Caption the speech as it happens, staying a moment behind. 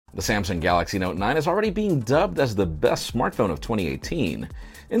The Samsung Galaxy Note 9 is already being dubbed as the best smartphone of 2018.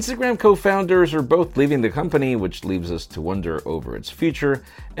 Instagram co-founders are both leaving the company, which leaves us to wonder over its future.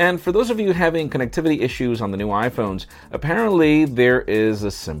 And for those of you having connectivity issues on the new iPhones, apparently there is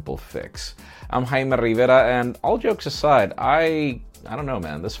a simple fix. I'm Jaime Rivera, and all jokes aside, I don't know,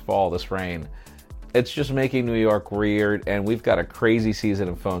 man, this fall, this rain, it's just making New York weird, and we've got a crazy season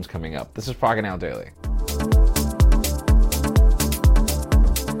of phones coming up. This is Pocketnow Daily.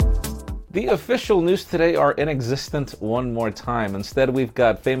 The official news today are inexistent one more time. Instead, we've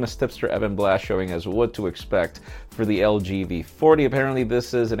got famous tipster Evan Blass showing us what to expect for the LG V40. Apparently,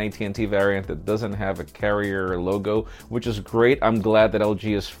 this is an AT&T variant that doesn't have a carrier logo, which is great. I'm glad that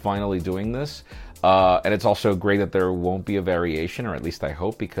LG is finally doing this. And it's also great that there won't be a variation, or at least I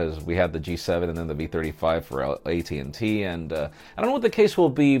hope, because we had the G7 and then the V35 for AT&T. And I don't know what the case will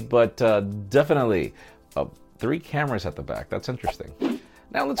be, but definitely 3 cameras at the back. That's interesting.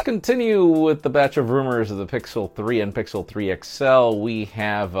 Now let's continue with the batch of rumors of the Pixel 3 and Pixel 3 XL. We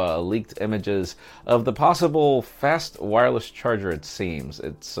have leaked images of the possible fast wireless charger, it seems.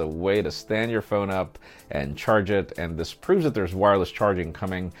 It's a way to stand your phone up and charge it, and this proves that there's wireless charging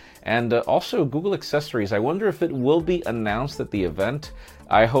coming. And also Google accessories. I wonder if it will be announced at the event.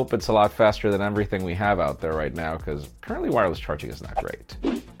 I hope it's a lot faster than everything we have out there right now, because currently wireless charging is not great.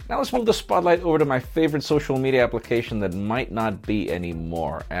 Now let's move the spotlight over to my favorite social media application that might not be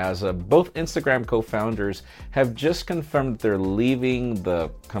anymore, as both Instagram co-founders have just confirmed that they're leaving the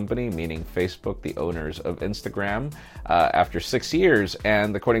company, meaning Facebook, the owners of Instagram, after 6 years,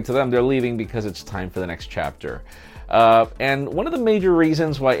 and according to them, they're leaving because it's time for the next chapter. And one of the major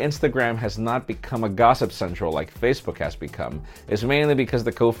reasons why Instagram has not become a gossip central like Facebook has become is mainly because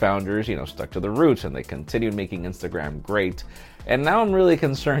the co-founders, stuck to the roots and they continued making Instagram great. And now I'm really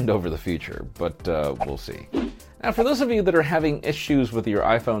concerned over the future, but we'll see. Now, for those of you that are having issues with your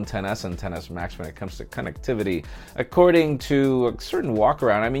iPhone XS and XS Max when it comes to connectivity, according to a certain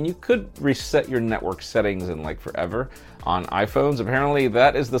walkaround, you could reset your network settings in forever on iPhones. Apparently,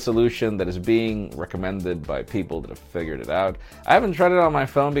 that is the solution that is being recommended by people that have figured it out. I haven't tried it on my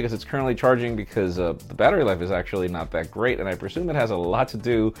phone because it's currently charging because the battery life is actually not that great, and I presume it has a lot to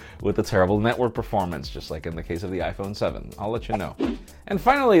do with the terrible network performance, just like in the case of the iPhone 7. I'll let you know. And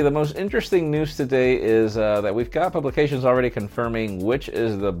finally, the most interesting news today is that we've got publications already confirming which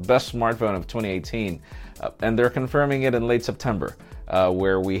is the best smartphone of 2018, and they're confirming it in late September,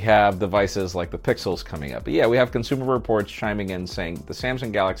 where we have devices like the Pixels coming up. But yeah, we have Consumer Reports chiming in saying the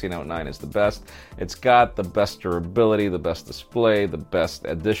Samsung Galaxy Note 9 is the best. It's got the best durability, the best display, the best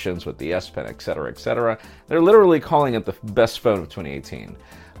additions with the S Pen, etc., etc. They're literally calling it the best phone of 2018.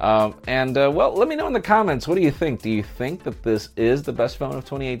 Well, let me know in the comments, what do you think? Do you think that this is the best phone of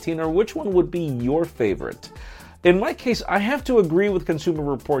 2018, or which one would be your favorite? In my case, I have to agree with Consumer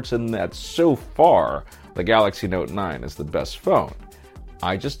Reports in that so far, the Galaxy Note 9 is the best phone.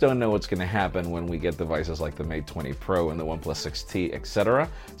 I just don't know what's going to happen when we get devices like the Mate 20 Pro and the OnePlus 6T, etc.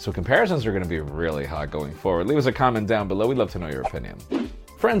 So comparisons are going to be really hot going forward. Leave us a comment down below. We'd love to know your opinion.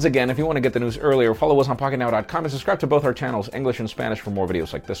 Friends, again, if you want to get the news earlier, follow us on PocketNow.com and subscribe to both our channels, English and Spanish, for more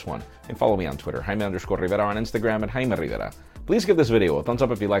videos like this one. And follow me on Twitter, Jaime_Rivera, on Instagram at Jaime Rivera. Please give this video a thumbs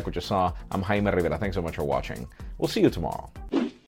up if you like what you saw. I'm Jaime Rivera. Thanks so much for watching. We'll see you tomorrow.